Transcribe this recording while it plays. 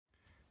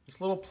This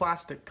little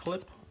plastic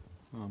clip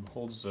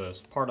holds a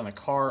part on the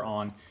car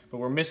on, but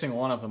we're missing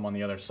one of them on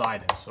the other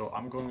side. So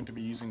I'm going to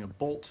be using a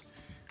bolt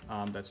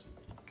that's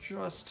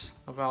just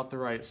about the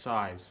right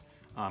size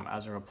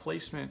as a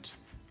replacement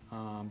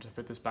to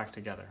fit this back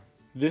together.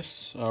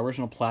 This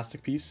original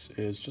plastic piece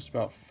is just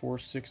about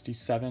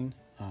 467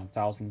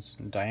 thousandths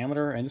in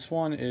diameter, and this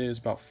one is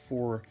about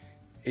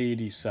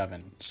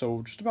 487.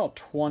 So just about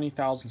 20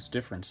 thousandths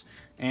difference.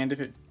 And if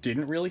it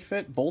didn't really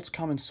fit, bolts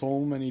come in so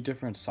many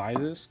different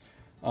sizes.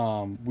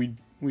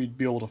 We'd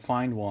be able to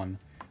find one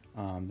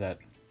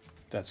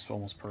that's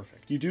almost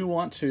perfect. You do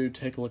want to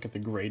take a look at the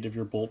grade of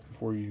your bolt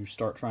before you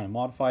start trying to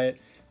modify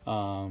it,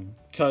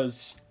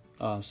 because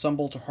some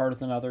bolts are harder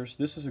than others.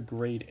 This is a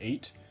grade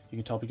 8. You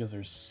can tell because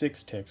there's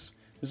 6 ticks.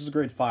 This is a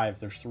grade 5,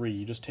 there's 3.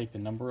 You just take the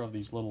number of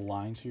these little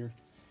lines here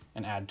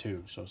and add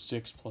 2. So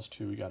 6 plus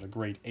 2, we got a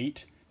grade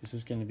 8. This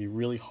is going to be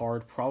really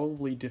hard,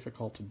 probably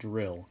difficult to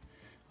drill.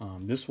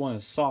 This one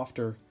is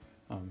softer.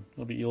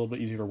 It'll be a little bit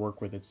easier to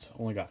work with. It's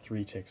only got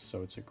 3 ticks,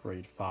 so it's a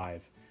grade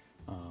 5.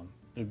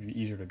 It'll be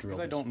easier to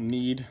drill. I don't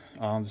need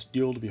this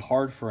deal to be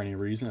hard for any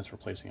reason. It's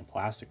replacing a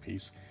plastic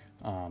piece.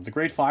 The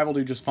grade 5 will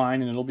do just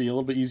fine, and it'll be a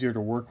little bit easier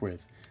to work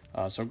with.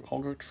 So I'll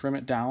go trim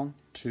it down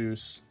to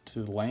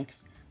the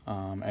length,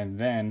 and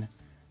then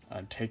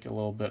take a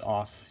little bit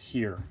off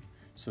here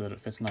so that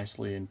it fits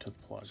nicely into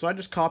the plug. So I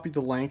just copied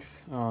the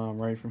length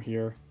right from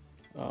here,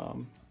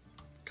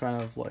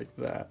 kind of like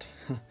that.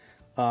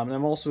 And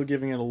I'm also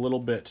giving it a little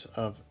bit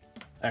of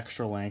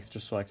extra length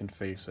just so I can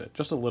face it.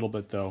 Just a little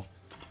bit though.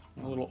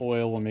 A little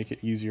oil will make it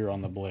easier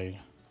on the blade.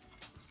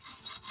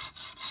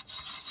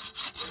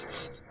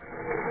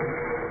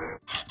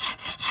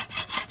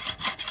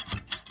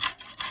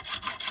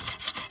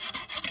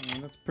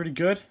 And that's pretty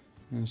good.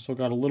 And still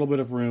got a little bit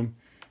of room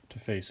to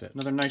face it.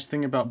 Another nice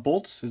thing about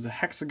bolts is the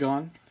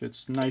hexagon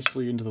fits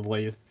nicely into the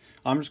lathe.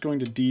 I'm just going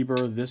to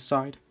deburr this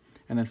side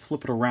and then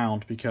flip it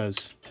around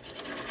because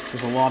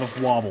there's a lot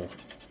of wobble.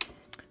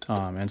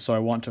 And so I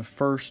want to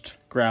first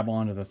grab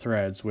onto the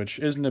threads, which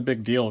isn't a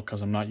big deal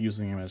because I'm not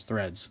using them as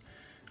threads.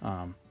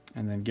 And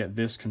then get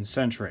this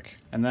concentric,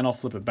 and then I'll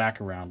flip it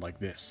back around like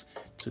this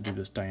to do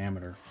this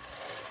diameter.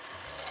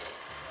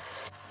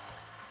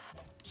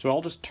 So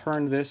I'll just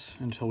turn this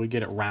until we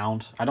get it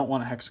round. I don't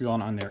want a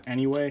hexagon on there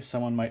anyway.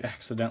 Someone might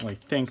accidentally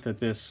think that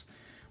this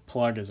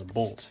plug is a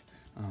bolt.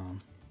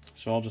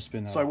 So I'll just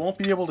spin that. So I won't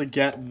be able to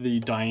get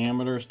the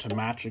diameters to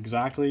match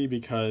exactly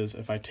because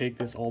if I take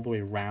this all the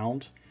way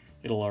round,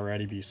 it'll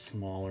already be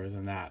smaller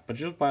than that. But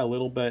just by a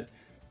little bit,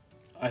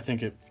 I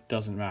think it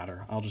doesn't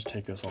matter. I'll just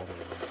take this all the way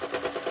around.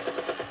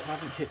 I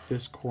haven't hit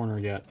this corner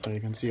yet, but you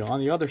can see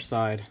on the other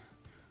side,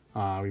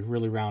 we've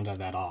really rounded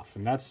that off.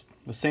 And that's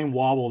the same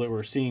wobble that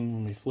we're seeing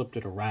when we flipped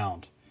it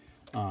around.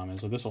 And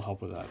so this will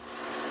help with that.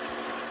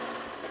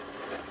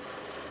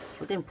 So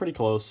we're getting pretty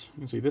close.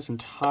 You can see this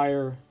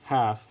entire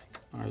half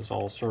is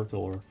all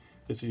circular.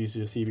 This is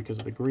easy to see because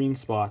of the green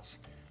spots.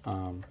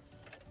 And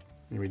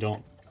we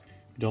don't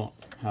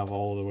have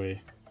all the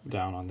way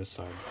down on this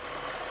side.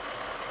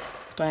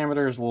 This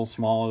diameter is a little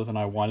smaller than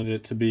I wanted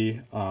it to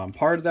be.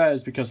 Part of that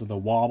is because of the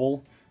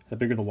wobble. The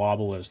bigger the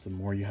wobble is, the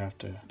more you have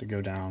to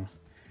go down.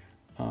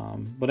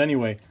 But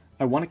anyway,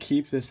 I want to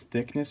keep this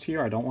thickness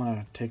here. I don't want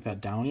to take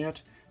that down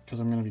yet because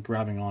I'm going to be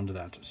grabbing onto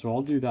that. So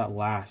I'll do that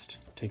last,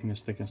 taking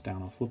this thickness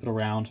down. I'll flip it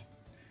around,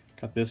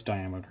 cut this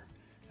diameter,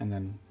 and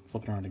then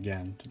flip it around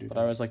again to do that. But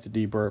I always like to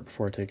deburr it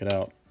before I take it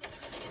out.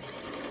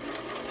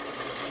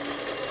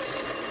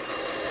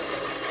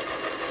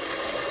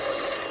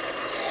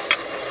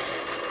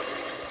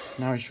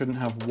 Now we shouldn't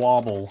have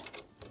wobble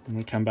when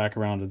we come back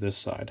around to this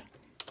side.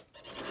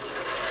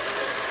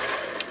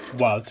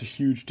 Wow, that's a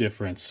huge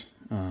difference.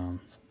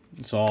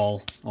 It's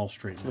all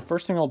straight. So the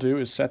first thing I'll do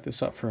is set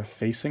this up for a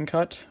facing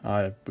cut,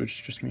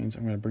 which just means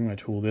I'm going to bring my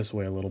tool this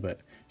way a little bit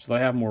so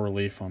that I have more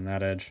relief on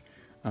that edge.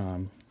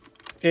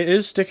 It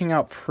is sticking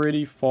out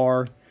pretty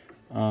far.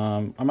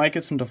 I might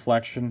get some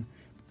deflection,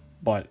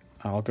 but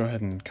I'll go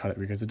ahead and cut it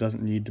because it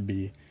doesn't need to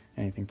be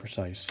anything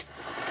precise.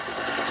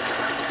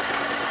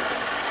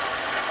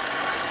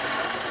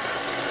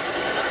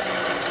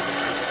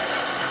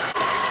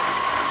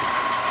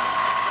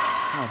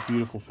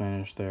 Beautiful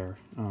finish there,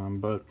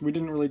 but we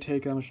didn't really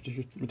take that much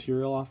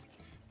material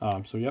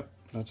off, so yep,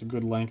 that's a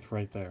good length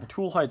right there. The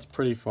tool height's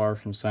pretty far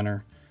from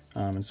center,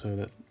 and so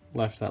that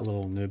left that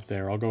little nib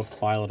there. I'll go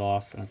file it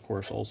off and of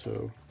course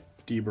also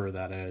deburr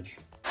that edge.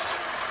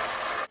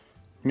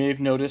 You may have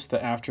noticed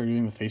that after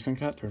doing the facing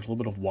cut there's a little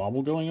bit of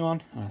wobble going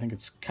on. I think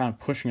it's kind of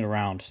pushing it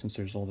around since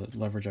there's all the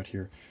leverage out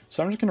here.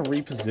 So I'm just going to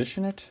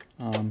reposition it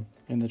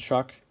in the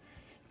chuck,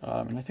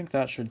 and I think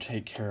that should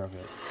take care of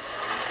it.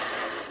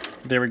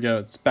 There we go,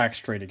 it's back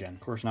straight again.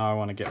 Of course, now I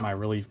want to get my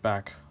relief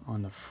back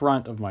on the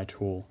front of my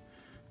tool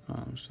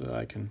so that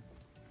I can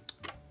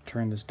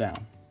turn this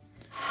down.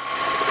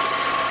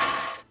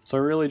 So I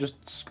really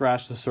just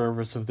scratched the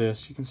surface of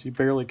this. You can see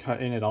barely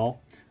cut in at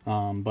all,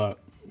 but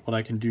what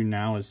I can do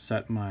now is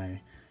set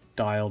my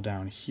dial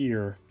down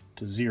here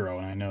to 0,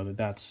 and I know that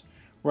that's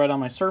right on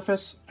my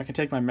surface, I can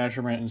take my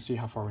measurement and see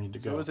how far we need to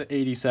go. So it was at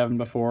 87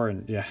 before,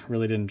 and yeah,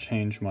 really didn't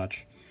change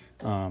much.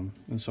 And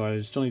so I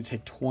still need to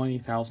take 20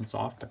 thousandths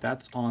off, but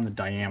that's on the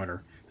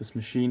diameter. This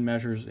machine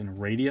measures in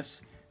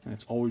radius, and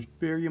it's always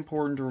very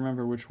important to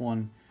remember which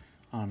one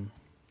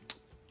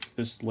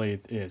this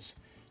lathe is.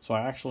 So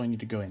I actually need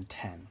to go in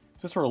 10.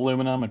 If this were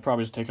aluminum, I'd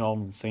probably just take it all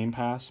in the same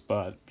pass,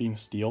 but being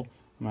steel,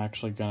 I'm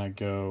actually gonna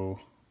go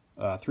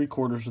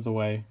 3/4 of the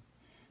way,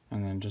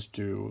 and then just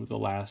do the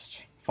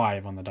last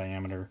 5 on the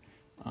diameter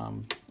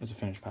as a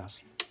finish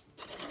pass.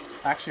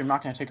 Actually, I'm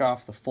not gonna take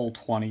off the full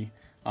 20.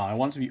 I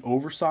want it to be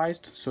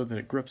oversized so that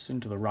it grips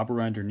into the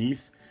rubber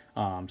underneath,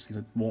 since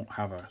it won't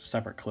have a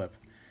separate clip.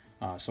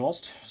 So I'll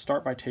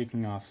start by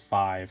taking off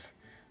 5,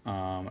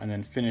 and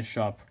then finish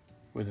up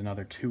with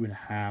another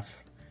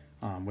 2.5,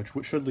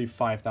 which should leave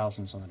 5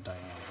 thousandths on the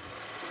diameter.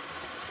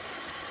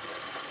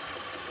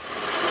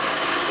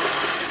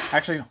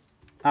 Actually,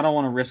 I don't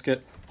want to risk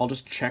it. I'll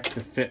just check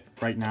the fit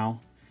right now,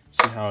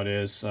 see how it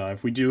is.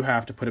 If we do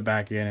have to put it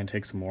back in and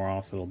take some more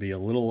off, it'll be a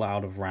little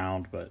out of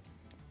round, but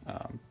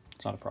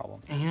it's not a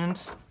problem. And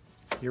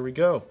here we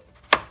go.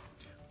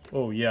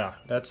 Oh yeah,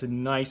 that's a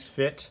nice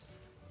fit.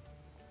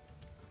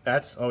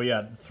 Oh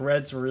yeah, the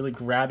threads are really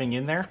grabbing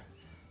in there.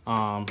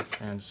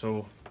 And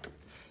so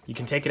you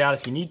can take it out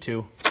if you need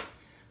to,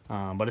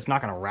 but it's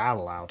not gonna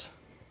rattle out.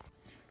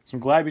 So I'm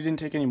glad we didn't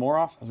take any more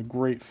off. That was a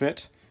great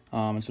fit.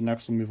 And so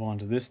next we'll move on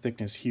to this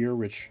thickness here,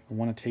 which I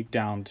want to take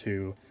down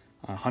to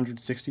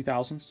 160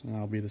 thousandths, and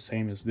that'll be the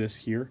same as this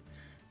here.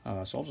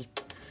 So I'll just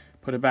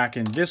put it back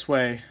in this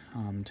way,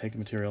 take the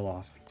material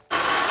off.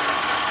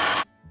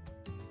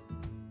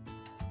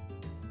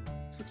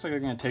 This looks like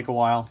it's going to take a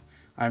while.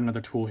 I have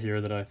another tool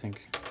here that I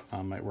think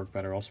might work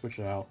better. I'll switch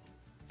it out.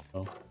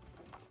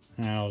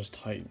 And I'll just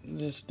tighten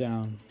this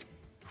down.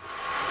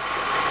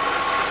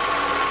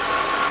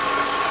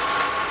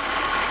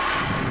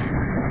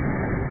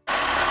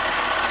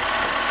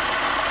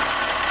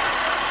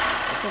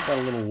 Got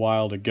a little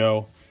while to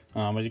go,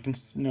 but you can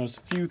notice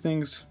a few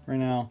things right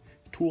now.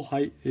 Tool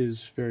height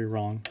is very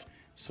wrong,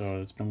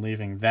 so it's been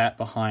leaving that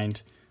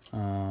behind.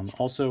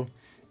 Also,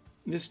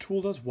 this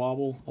tool does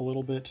wobble a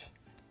little bit,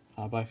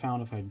 but I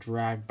found if I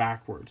drag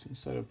backwards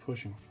instead of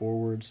pushing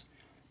forwards,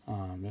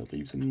 it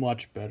leaves a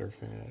much better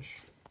finish.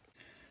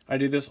 I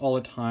do this all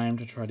the time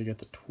to try to get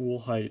the tool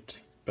height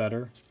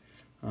better.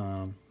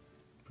 Put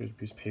a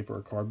piece of paper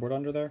or cardboard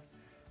under there.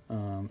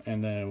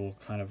 And then it will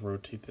kind of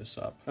rotate this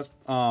up. That's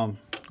a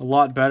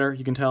lot better.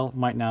 You can tell it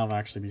might now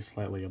actually be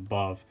slightly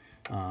above,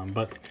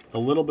 but a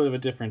little bit of a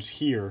difference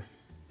here.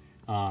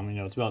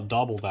 It's about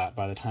double that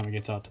by the time it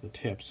gets out to the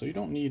tip. So you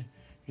don't need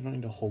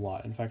a whole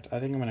lot. In fact, I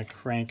think I'm going to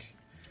crank,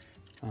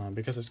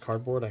 because it's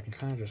cardboard, I can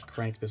kind of just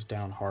crank this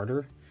down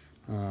harder,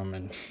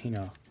 and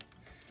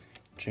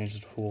change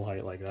the tool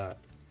height like that.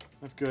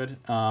 That's good.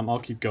 I'll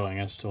keep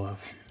going. I still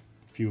have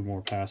a few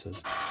more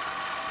passes.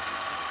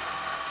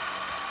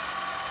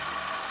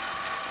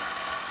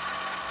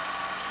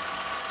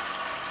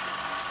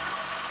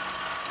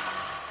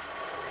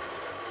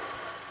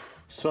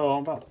 So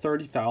I'm about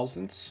 30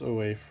 thousandths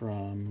away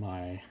from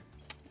my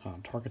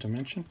target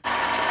dimension.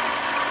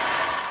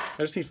 I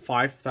just need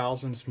 5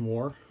 thousandths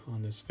more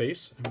on this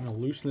face. I'm going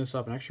to loosen this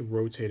up and actually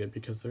rotate it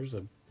because there's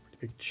a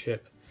big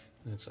chip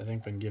that's, I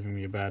think, been giving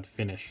me a bad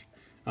finish.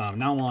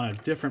 Now I'm on a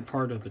different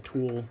part of the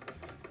tool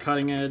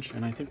cutting edge,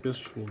 and I think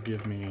this will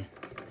give me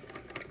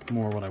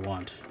more what I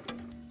want.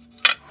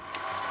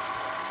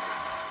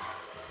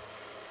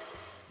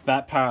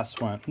 That pass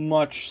went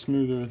much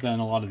smoother than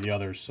a lot of the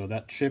others, so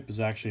that chip is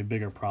actually a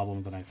bigger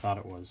problem than I thought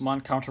it was. I'm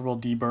uncomfortable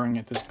deburring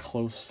it this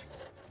close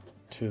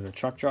to the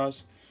chuck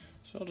jaws,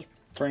 so I'll just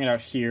bring it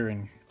out here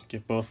and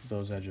give both of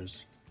those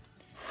edges.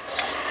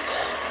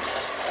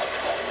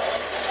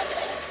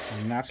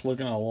 And that's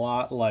looking a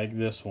lot like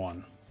this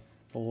one.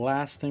 The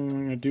last thing I'm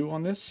going to do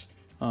on this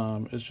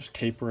is just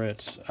taper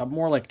it,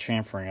 more like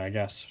chamfering, I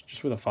guess,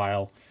 just with a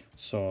file,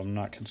 so I'm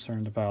not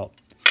concerned about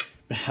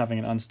having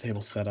an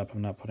unstable setup.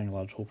 I'm not putting a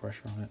lot of tool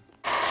pressure on it.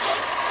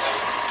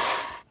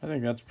 I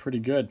think that's pretty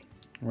good.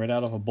 Right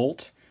out of a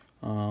bolt,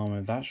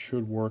 and that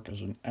should work as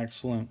an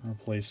excellent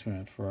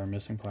replacement for our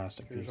missing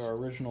plastic piece. Here's our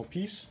original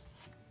piece.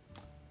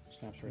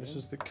 Snaps right in. This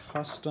is the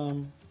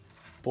custom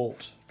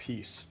bolt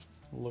piece.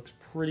 It looks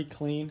pretty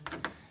clean.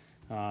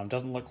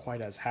 Doesn't look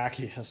quite as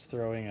hacky as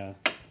throwing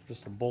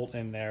just a bolt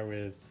in there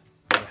with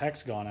the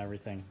hexagon and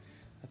everything.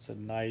 That's a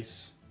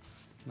nice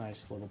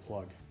little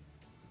plug.